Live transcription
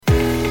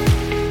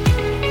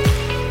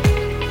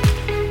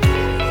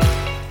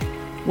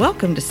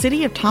Welcome to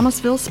City of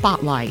Thomasville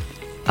Spotlight,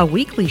 a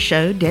weekly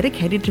show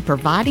dedicated to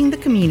providing the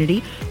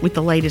community with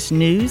the latest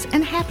news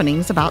and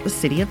happenings about the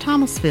City of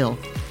Thomasville.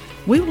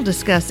 We will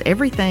discuss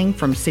everything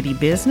from city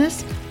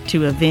business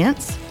to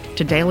events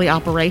to daily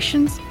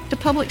operations to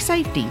public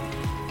safety.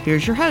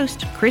 Here's your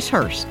host, Chris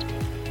Hurst.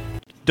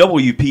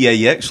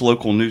 WPAX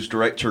Local News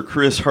Director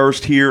Chris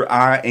Hurst here.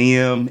 I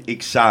am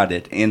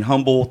excited and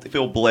humbled,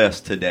 feel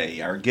blessed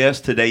today. Our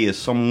guest today is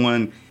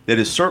someone that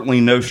is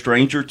certainly no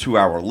stranger to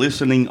our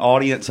listening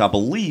audience. I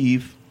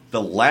believe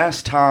the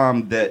last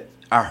time that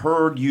I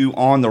heard you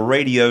on the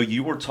radio,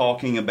 you were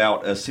talking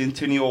about a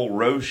Centennial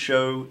Rose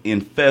Show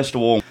and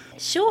Festival.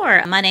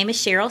 Sure. My name is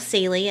Cheryl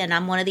Seeley, and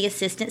I'm one of the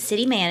assistant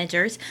city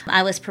managers.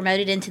 I was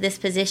promoted into this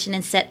position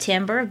in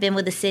September. I've been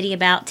with the city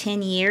about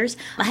 10 years.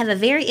 I have a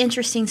very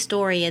interesting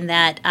story in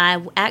that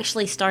I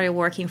actually started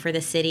working for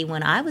the city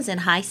when I was in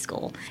high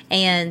school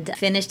and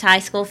finished high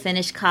school,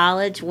 finished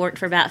college, worked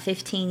for about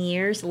 15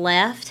 years,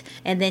 left,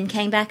 and then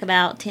came back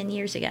about 10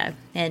 years ago.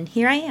 And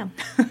here I am.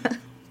 I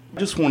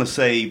just want to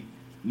say,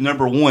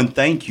 number one,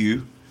 thank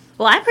you.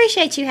 Well, I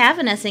appreciate you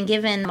having us and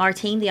giving our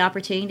team the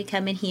opportunity to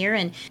come in here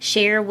and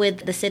share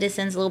with the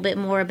citizens a little bit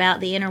more about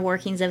the inner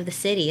workings of the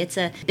city. It's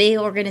a big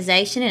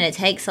organization, and it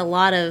takes a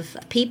lot of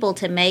people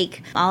to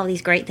make all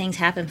these great things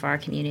happen for our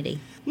community.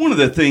 One of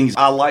the things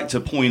I like to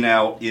point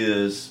out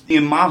is,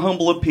 in my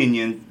humble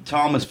opinion,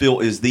 Thomasville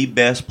is the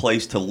best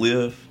place to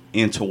live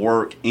and to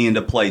work and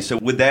to play. So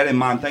with that in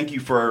mind, thank you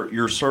for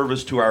your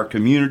service to our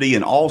community,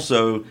 and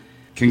also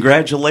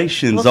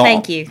congratulations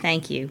thank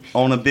you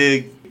on a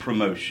big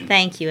promotion.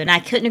 Thank you. And I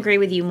couldn't agree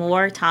with you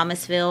more.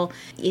 Thomasville,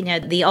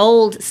 the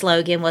old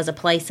slogan was a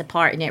place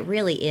apart, and it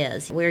really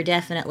is. We're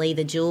definitely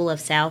the jewel of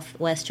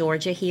Southwest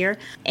Georgia here,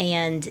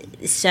 and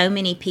so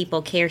many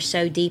people care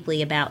so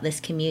deeply about this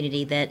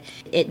community that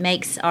it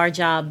makes our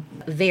job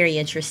very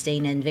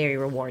interesting and very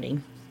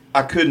rewarding.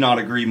 I could not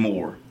agree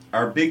more.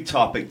 Our big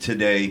topic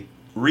today,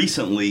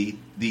 recently,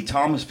 the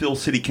Thomasville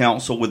City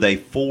Council, with a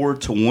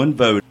 4-1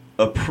 vote,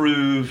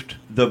 approved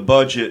the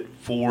budget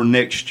for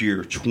next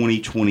year,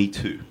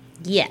 2022.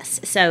 Yes,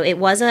 so it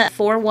was a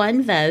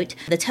 4-1 vote.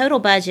 The total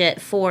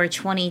budget for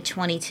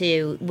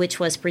 2022, which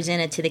was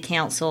presented to the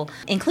council,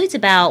 includes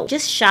about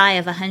just shy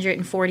of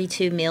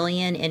 $142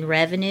 million in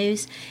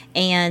revenues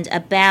and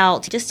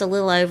about just a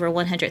little over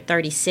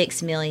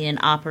 $136 million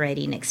in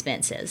operating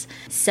expenses.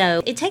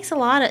 So it takes a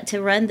lot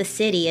to run the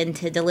city and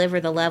to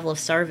deliver the level of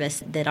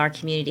service that our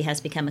community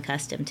has become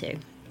accustomed to.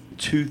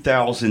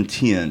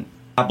 2010.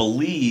 I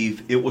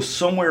believe it was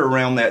somewhere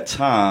around that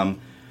time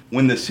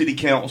when the city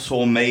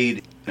council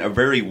made a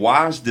very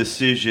wise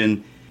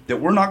decision that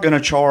we're not going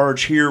to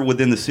charge here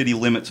within the city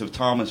limits of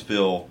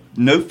Thomasville.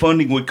 No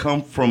funding would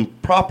come from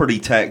property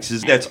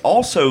taxes. That's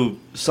also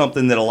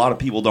something that a lot of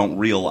people don't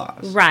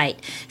realize. Right.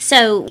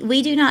 So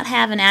we do not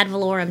have an ad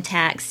valorem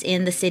tax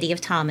in the city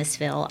of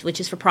Thomasville, which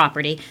is for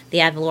property,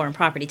 the ad valorem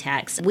property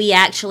tax. We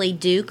actually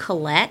do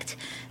collect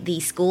the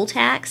school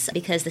tax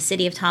because the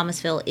city of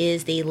Thomasville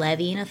is the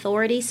levying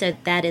authority, so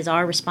that is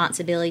our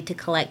responsibility to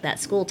collect that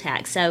school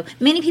tax. So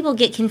many people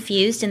get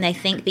confused and they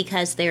think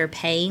because they're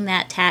paying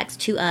that tax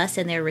to us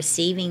and they're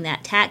receiving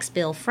that tax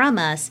bill from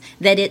us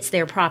that it's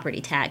their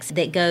property tax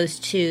that goes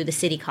to the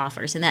city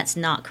coffers, and that's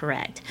not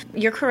correct.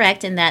 You're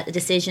correct in that the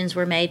decisions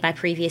were made by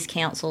previous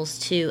councils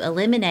to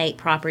eliminate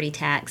property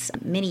tax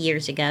many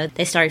years ago.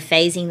 They started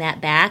phasing that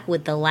back,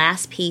 with the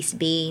last piece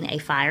being a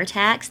fire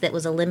tax that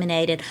was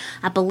eliminated,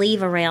 I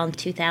believe, around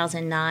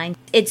 2009.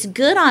 It's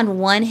good on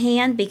one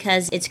hand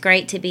because it's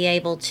great to be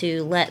able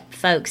to let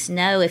folks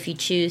know if you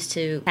choose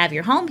to have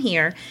your home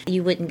here,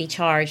 you wouldn't be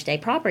charged a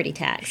property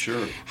tax.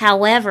 Sure.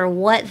 However,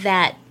 what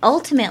that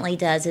ultimately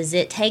does is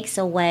it takes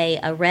away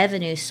a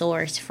revenue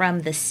source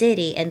from the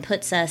city and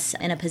puts us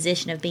in a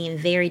position of being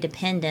very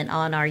dependent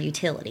on our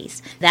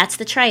utilities. That's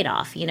the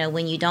trade-off.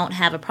 When you don't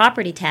have a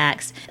property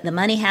tax, the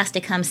money has to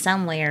come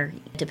somewhere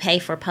to pay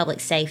for public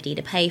safety,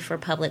 to pay for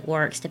public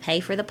works, to pay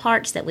for the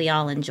parks that we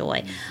all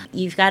enjoy.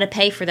 You've got to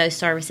pay for those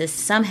services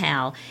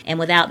somehow, and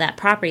without that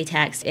property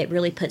tax, it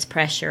really puts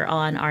pressure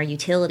on our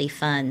utility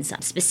funds,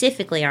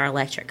 specifically our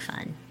electric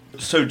fund.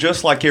 So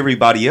just like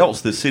everybody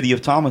else, the city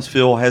of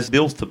Thomasville has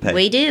bills to pay.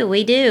 We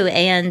do.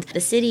 And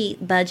the city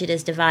budget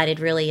is divided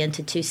really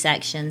into two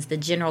sections. The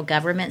general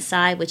government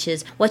side, which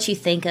is what you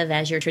think of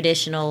as your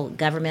traditional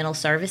governmental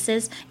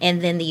services,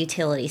 and then the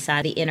utility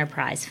side, the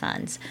enterprise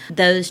funds.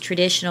 Those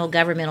traditional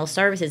governmental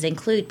services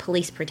include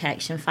police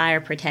protection,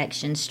 fire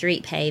protection,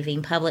 street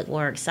paving, public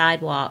works,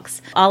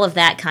 sidewalks, all of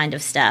that kind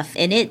of stuff.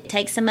 And it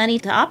takes some money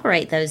to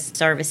operate those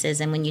services.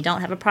 And when you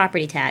don't have a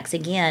property tax,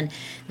 again,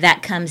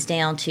 that comes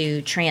down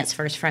to transfers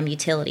from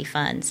utility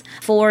funds.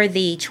 For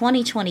the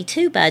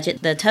 2022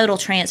 budget, the total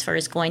transfer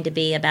is going to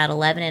be about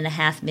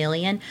 $11.5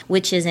 million,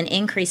 which is an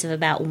increase of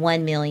about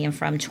 $1 million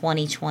from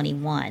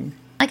 2021.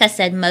 Like I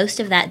said, most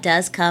of that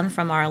does come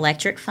from our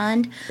electric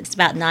fund. It's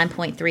about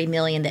 $9.3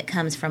 million that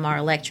comes from our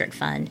electric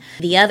fund.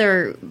 The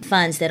other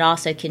funds that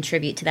also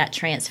contribute to that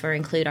transfer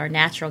include our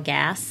natural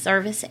gas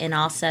service and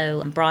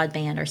also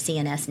broadband or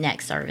CNS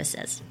NEC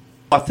services.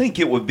 I think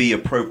it would be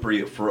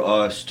appropriate for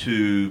us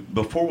to,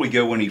 before we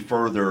go any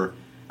further,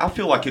 I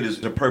feel like it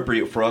is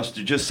appropriate for us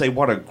to just say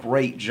what a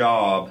great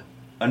job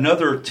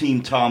another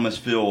Team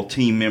Thomasville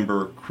team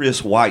member,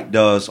 Chris White,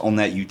 does on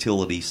that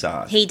utility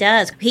side. He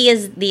does. He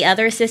is the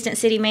other assistant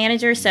city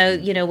manager, so,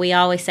 we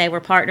always say we're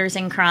partners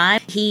in crime.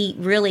 He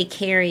really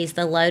carries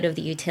the load of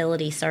the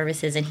utility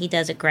services, and he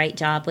does a great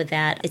job with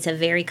that. It's a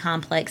very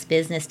complex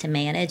business to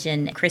manage,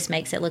 and Chris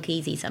makes it look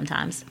easy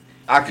sometimes.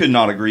 I could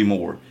not agree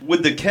more.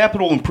 With the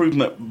capital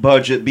improvement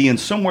budget being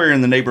somewhere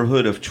in the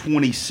neighborhood of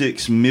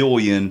 $26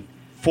 million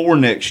for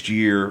next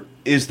year,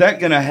 is that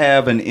going to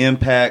have an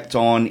impact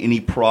on any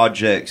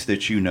projects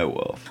that you know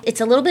of? It's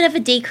a little bit of a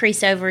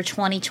decrease over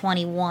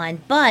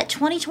 2021, but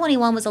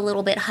 2021 was a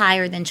little bit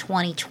higher than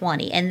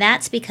 2020, and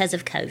that's because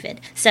of COVID.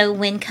 So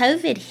when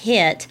COVID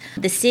hit,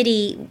 the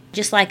city,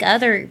 just like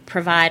other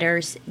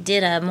providers,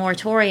 did a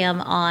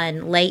moratorium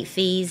on late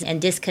fees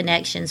and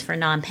disconnections for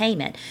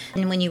non-payment.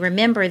 And when you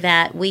remember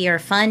that we are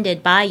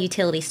funded by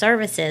utility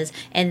services,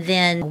 and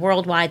then a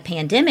worldwide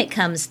pandemic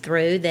comes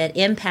through that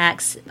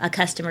impacts a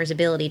customer's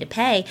ability to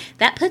pay,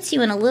 that puts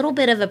you in a little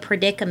bit of a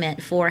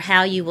predicament for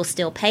how you will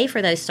still pay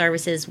for those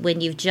services when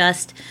you've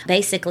just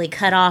basically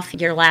cut off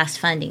your last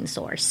funding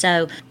source.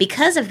 So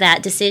because of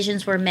that,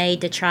 decisions were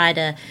made to try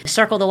to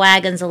circle the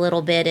wagons a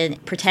little bit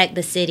and protect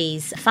the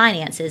city's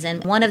finances.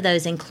 And one of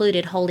those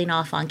included holding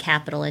off on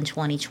capital in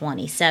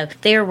 2020. So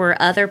there were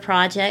other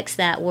projects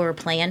that were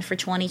planned for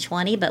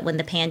 2020, but when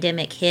the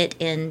pandemic hit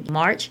in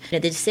March, the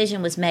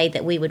decision was made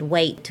that we would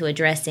wait to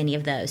address any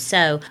of those.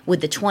 So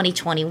with the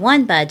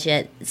 2021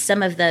 budget,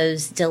 some of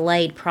those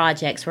delayed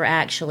projects were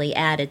actually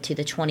added to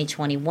the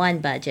 2021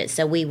 budget.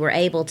 So we were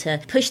able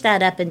to push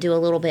that up and do a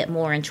little bit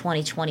more in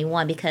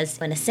 2021 because,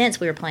 in a sense,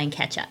 we were playing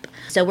catch up.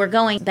 So we're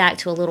going back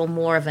to a little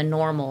more of a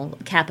normal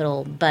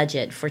capital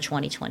budget for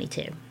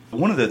 2022.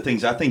 One of the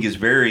things I think is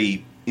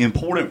very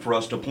important for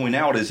us to point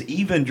out is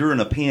even during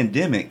a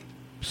pandemic,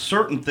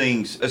 certain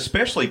things,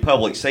 especially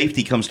public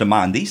safety, comes to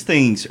mind. These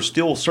things are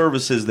still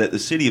services that the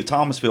city of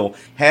Thomasville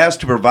has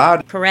to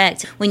provide.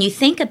 Correct. When you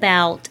think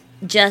about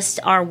just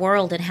our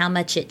world and how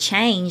much it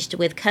changed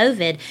with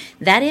COVID,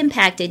 that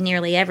impacted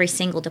nearly every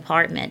single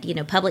department.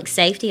 Public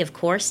safety, of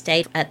course,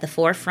 stayed at the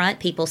forefront.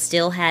 People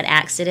still had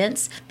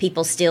accidents.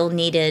 People still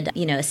needed,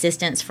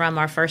 assistance from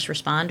our first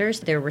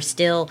responders. There were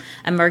still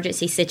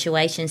emergency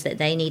situations that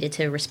they needed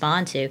to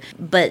respond to.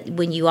 But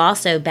when you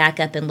also back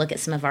up and look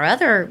at some of our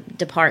other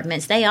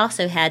departments, they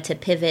also had to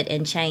pivot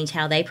and change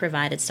how they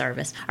provided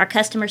service. Our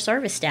customer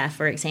service staff,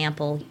 for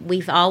example,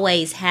 we've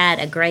always had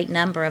a great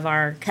number of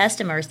our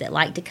customers that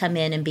like to come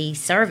in and be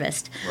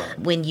serviced. Right.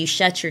 When you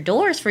shut your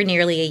doors for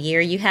nearly a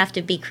year, you have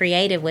to be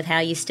creative with how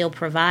you still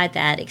provide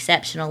that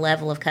exceptional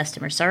level of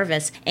customer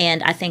service.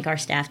 And I think our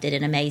staff did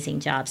an amazing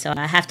job. So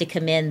I have to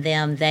commend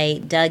them. They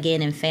dug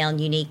in and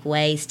found unique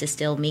ways to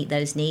still meet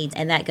those needs.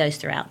 And that goes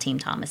throughout Team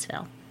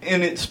Thomasville.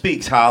 And it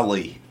speaks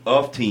highly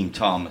of Team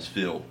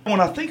Thomasville. When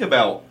I think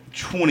about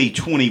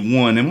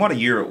 2021, and what a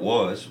year it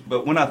was,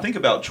 but when I think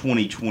about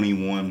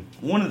 2021,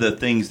 one of the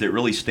things that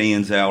really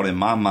stands out in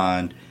my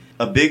mind,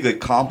 a big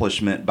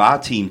accomplishment by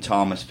Team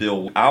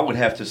Thomasville, I would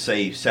have to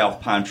say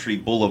South Pine Tree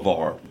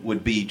Boulevard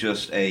would be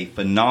just a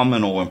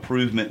phenomenal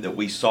improvement that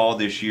we saw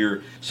this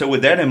year. So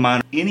with that in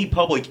mind, any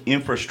public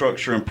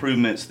infrastructure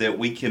improvements that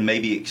we can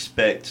maybe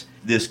expect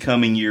this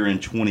coming year in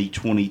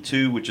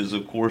 2022, which is,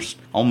 of course,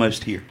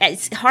 almost here.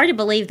 It's hard to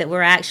believe that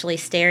we're actually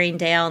staring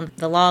down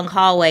the long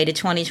hallway to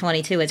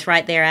 2022. It's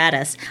right there at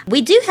us.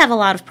 We do have a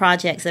lot of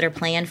projects that are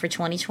planned for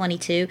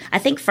 2022. I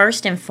think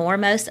first and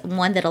foremost,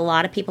 one that a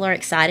lot of people are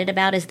excited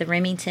about is the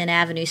Remington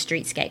Avenue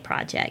Streetscape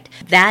project.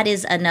 That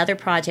is another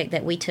project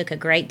that we took a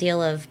great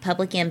deal of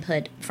public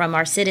input from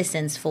our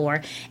citizens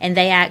for, and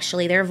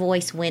their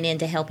voice went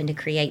into helping to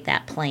create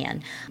that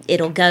plan.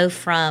 It'll go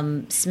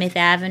from Smith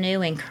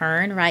Avenue and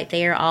Kern right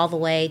there all the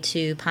way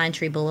to Pine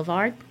Tree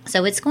Boulevard.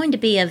 So it's going to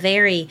be a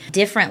very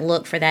different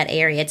look for that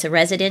area. It's a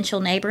residential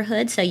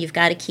neighborhood, so you've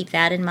got to keep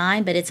that in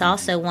mind, but it's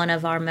also one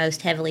of our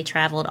most heavily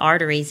traveled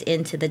arteries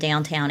into the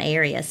downtown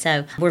area.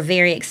 So we're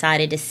very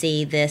excited to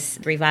see this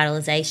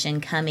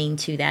revitalization coming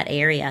to that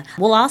area.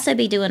 We'll also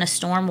be doing a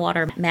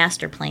stormwater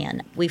master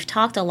plan. We've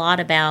talked a lot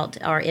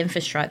about our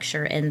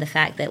infrastructure and the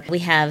fact that we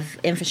have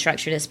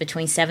infrastructure that's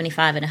between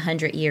 75 and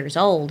 100 years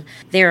old.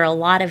 There are a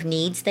lot of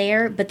needs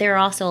there, but there are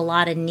also a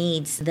lot of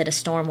needs that a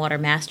stormwater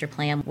master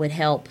plan would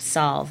help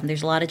solve.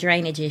 There's a lot of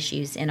drainage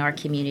issues in our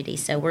community,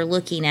 so we're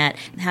looking at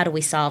how do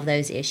we solve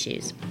those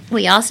issues.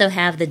 We also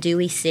have the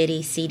Dewey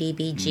City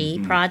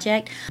CDBG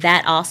project.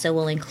 That also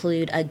will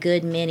include a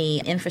good many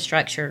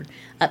infrastructure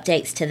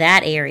updates to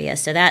that area.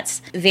 So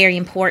that's very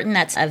important.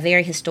 That's a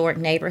very historic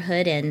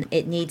neighborhood, and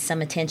it needs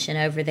some attention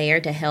over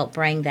there to help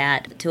bring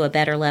that to a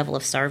better level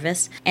of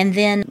service. And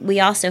then we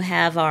also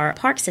have our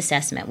parks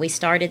assessment. We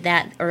started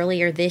that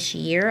earlier this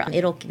year.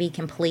 It'll be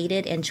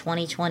completed in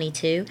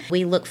 2022.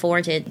 We look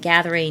forward to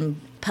gathering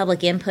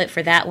public input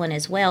for that one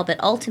as well. But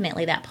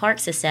ultimately, that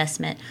parks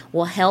assessment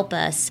will help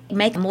us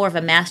make more of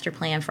a master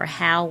plan for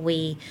how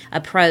we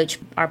approach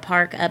our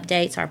park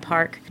updates, our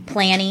park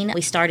planning.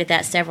 We started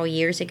that several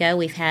years ago.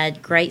 We've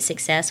had great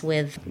success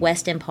with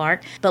Weston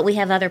Park, but we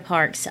have other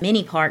parks,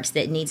 many parks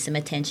that need some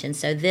attention.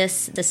 So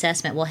this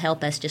assessment will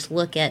help us just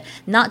look at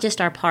not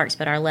just our parks,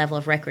 but our level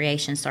of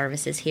recreation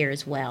services here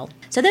as well.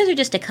 So those are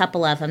just a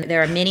couple of them.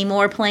 There are many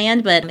more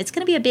planned, but it's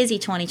going to be a busy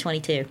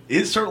 2022.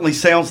 It certainly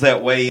sounds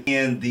that way,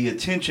 and the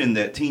attention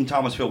that Team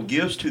Thomasville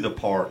gives to the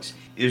parks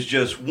is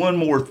just one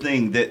more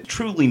thing that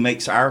truly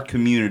makes our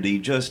community,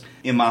 just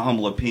in my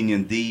humble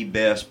opinion, the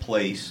best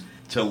place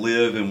to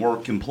live and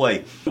work and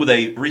play. With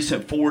a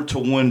recent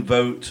 4-1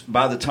 vote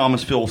by the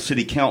Thomasville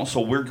City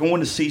Council, we're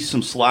going to see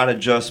some slight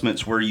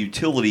adjustments where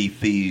utility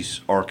fees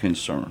are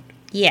concerned.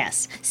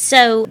 Yes.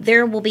 So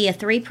there will be a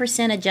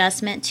 3%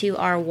 adjustment to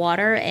our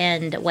water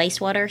and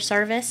wastewater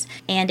service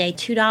and a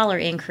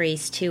 $2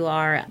 increase to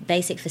our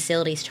basic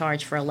facilities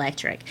charge for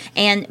electric.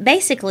 And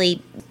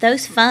basically,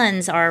 those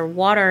funds, our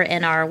water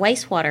and our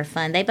wastewater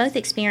fund, they both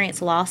experience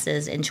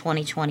losses in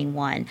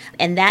 2021.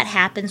 And that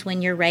happens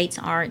when your rates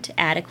aren't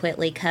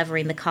adequately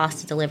covering the cost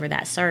to deliver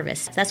that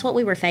service. That's what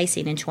we were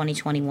facing in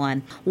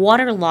 2021.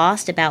 Water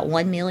lost about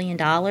 $1 million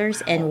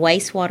and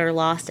wastewater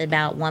lost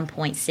about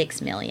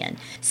 $1.6 million.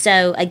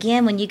 So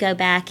again, when you go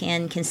back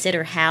and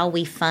consider how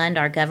we fund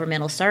our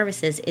governmental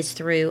services, it's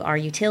through our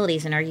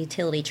utilities and our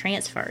utility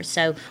transfers.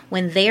 So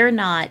when they're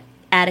not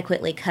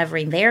adequately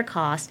covering their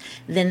costs,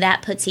 then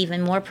that puts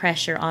even more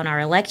pressure on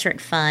our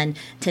electric fund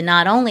to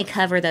not only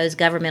cover those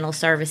governmental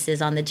services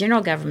on the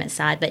general government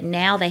side, but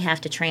now they have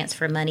to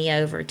transfer money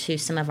over to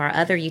some of our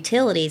other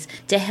utilities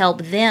to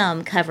help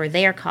them cover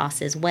their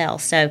costs as well.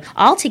 So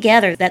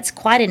altogether, that's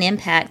quite an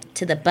impact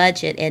to the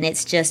budget, and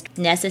it's just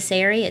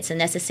necessary. It's a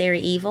necessary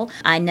evil.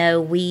 I know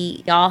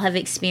we all have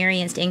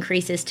experienced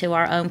increases to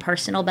our own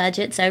personal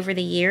budgets over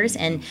the years,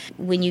 and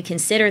when you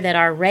consider that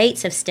our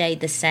rates have stayed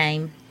the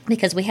same,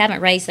 because we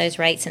haven't raised those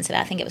rates since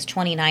I think it was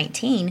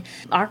 2019.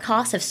 Our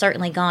costs have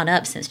certainly gone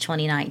up since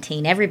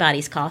 2019.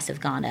 Everybody's costs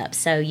have gone up.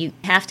 So you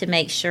have to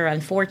make sure,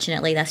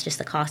 unfortunately, that's just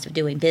the cost of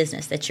doing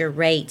business, that your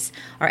rates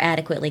are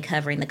adequately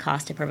covering the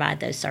cost to provide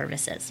those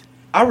services.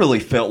 I really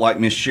felt like,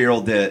 Miss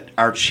Cheryl, that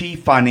our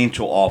Chief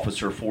Financial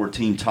Officer for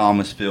Team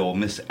Thomasville,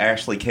 Miss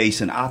Ashley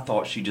Kaysen, I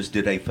thought she just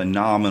did a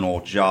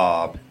phenomenal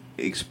job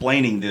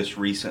explaining this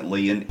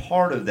recently. And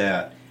part of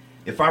that,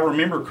 if I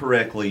remember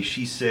correctly,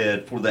 she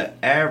said for the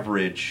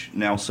average,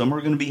 now some are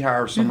going to be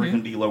higher, some are going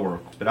to be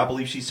lower, but I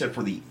believe she said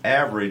for the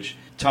average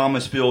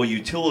Thomasville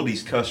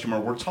utilities customer,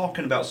 we're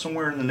talking about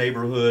somewhere in the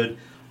neighborhood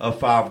of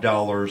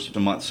 $5 a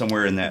month,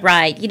 somewhere in that.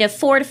 Right. $4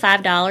 to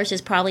 $5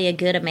 is probably a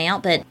good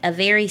amount, but a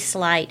very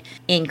slight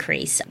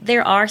increase.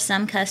 There are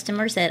some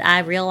customers that I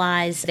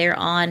realize they're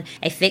on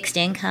a fixed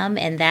income,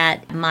 and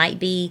that might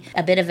be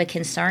a bit of a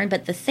concern.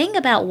 But the thing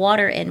about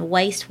water and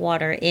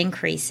wastewater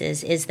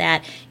increases is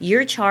that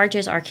your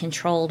charges are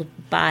controlled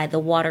by the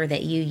water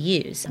that you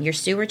use. Your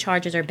sewer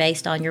charges are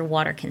based on your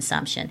water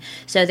consumption.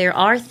 So there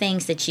are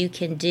things that you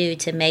can do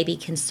to maybe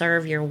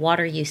conserve your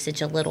water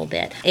usage a little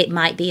bit. It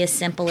might be as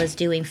simple as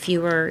doing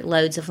fewer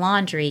loads of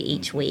laundry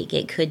each week.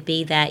 It could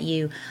be that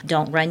you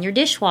don't run your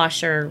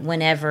dishwasher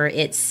whenever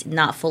it's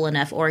not full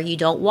enough, or you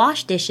don't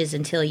wash dishes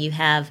until you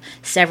have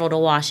several to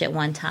wash at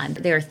one time.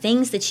 There are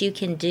things that you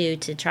can do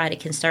to try to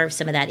conserve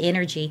some of that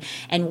energy,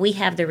 and we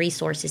have the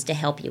resources to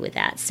help you with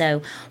that.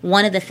 So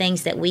one of the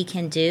things that we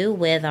can do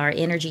with our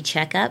energy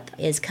checkup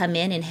is come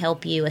in and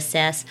help you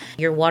assess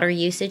your water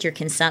usage, your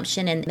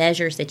consumption, and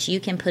measures that you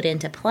can put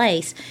into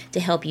place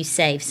to help you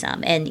save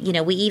some. And,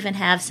 we even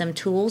have some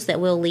tools that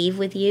we'll leave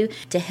with you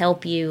to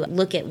help you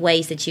look at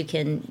ways that you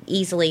can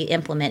easily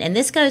implement. And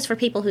this goes for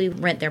people who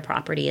rent their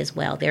property as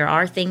well. There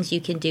are things you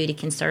can do to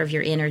conserve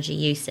your energy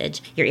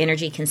usage, your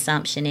energy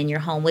consumption in your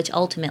home, which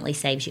ultimately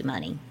saves you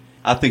money.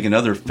 I think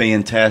another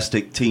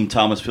fantastic Team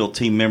Thomasville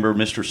team member,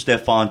 Mr.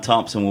 Stefan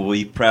Thompson, will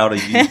be proud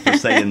of you for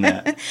saying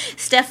that.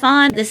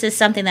 Stefan, this is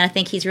something that I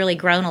think he's really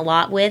grown a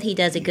lot with. He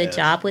does a good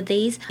job with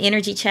these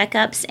energy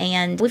checkups,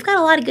 and we've got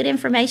a lot of good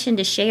information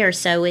to share.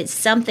 So it's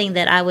something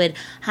that I would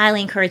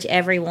highly encourage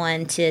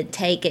everyone to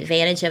take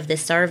advantage of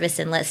this service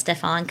and let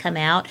Stefan come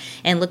out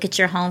and look at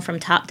your home from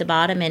top to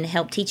bottom and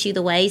help teach you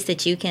the ways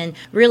that you can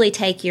really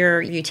take your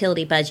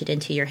utility budget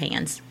into your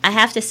hands. I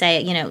have to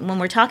say, when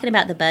we're talking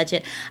about the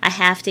budget, I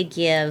have to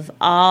give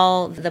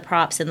all the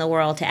props in the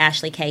world to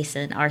Ashley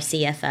Kaysen, our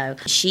CFO.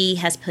 She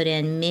has put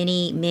in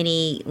many,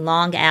 many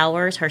long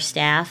hours. Her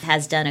staff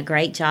has done a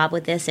great job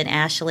with this, and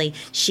Ashley,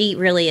 she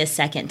really is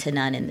second to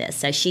none in this.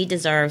 So she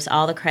deserves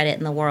all the credit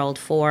in the world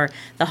for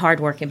the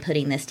hard work in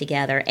putting this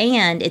together.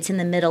 And it's in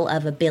the middle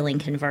of a billing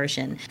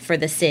conversion for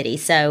the city.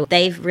 So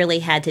they've really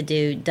had to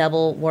do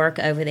double work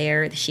over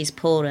there. She's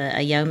pulled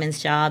a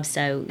yeoman's job.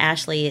 So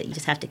Ashley, you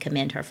just have to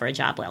commend her for a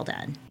job well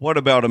done. What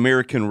about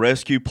American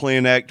Rescue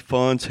Plan Act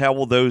funds How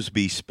will those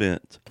be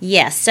spent?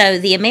 Yes, so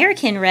the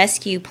American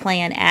Rescue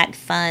Plan Act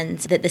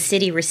funds that the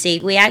city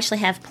received, we actually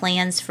have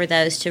plans for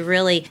those to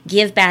really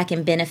give back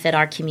and benefit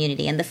our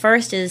community. And the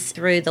first is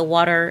through the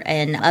water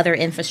and other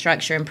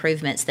infrastructure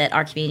improvements that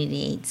our community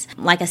needs.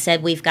 Like I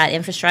said, we've got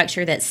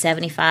infrastructure that's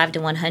 75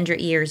 to 100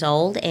 years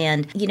old,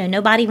 and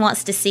nobody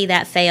wants to see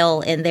that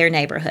fail in their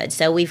neighborhood.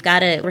 So we've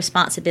got a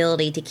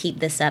responsibility to keep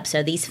this up.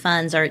 So these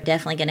funds are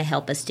definitely going to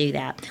help us do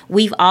that.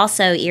 We've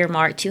also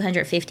earmarked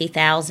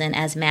 $250,000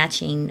 as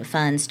matching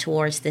funds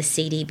towards the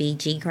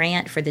CDBG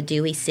grant for the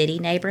Dewey City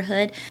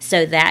neighborhood,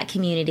 so that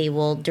community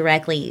will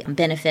directly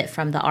benefit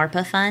from the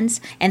ARPA funds.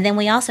 And then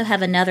we also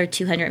have another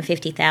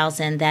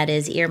 $250,000 that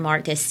is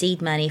earmarked as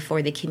seed money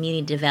for the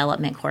Community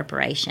Development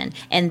Corporation.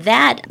 And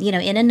that,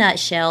 in a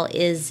nutshell,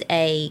 is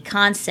a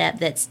concept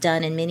that's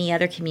done in many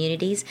other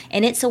communities,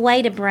 and it's a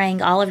way to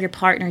bring all of your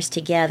partners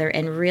together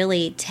and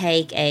really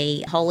take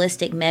a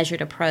holistic,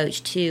 measured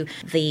approach to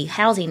the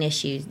housing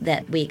issues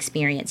that we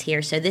experience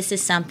here. So this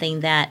is something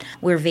that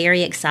we're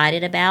very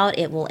excited about.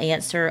 It will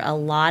answer a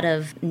lot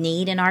of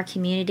need in our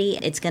community.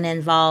 It's going to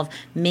involve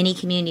many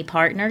community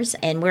partners,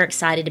 and we're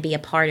excited to be a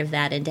part of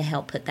that and to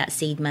help put that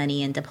seed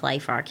money into play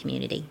for our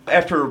community.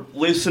 After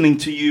listening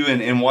to you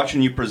and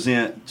watching you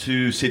present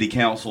to City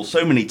Council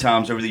so many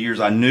times over the years,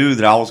 I knew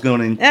that I was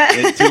going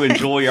to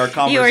enjoy our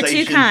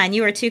conversation.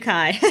 You are too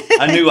kind.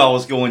 I knew I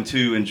was going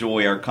to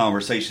enjoy our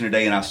conversation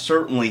today, and I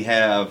certainly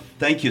have.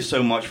 Thank you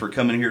so much for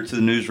coming here to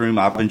the newsroom.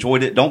 I've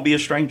enjoyed it. Don't be a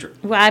stranger.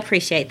 Well, I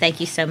appreciate it. Thank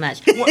you so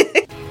much.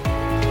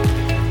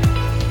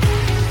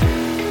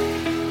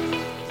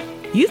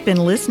 You've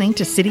been listening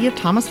to City of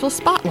Thomasville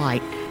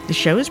Spotlight. The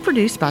show is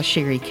produced by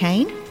Sherry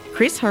Kane,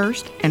 Chris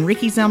Hurst, and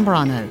Ricky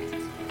Zambrano.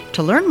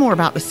 To learn more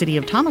about the City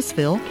of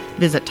Thomasville,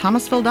 visit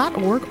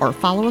thomasville.org or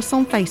follow us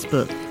on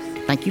Facebook.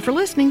 Thank you for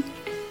listening.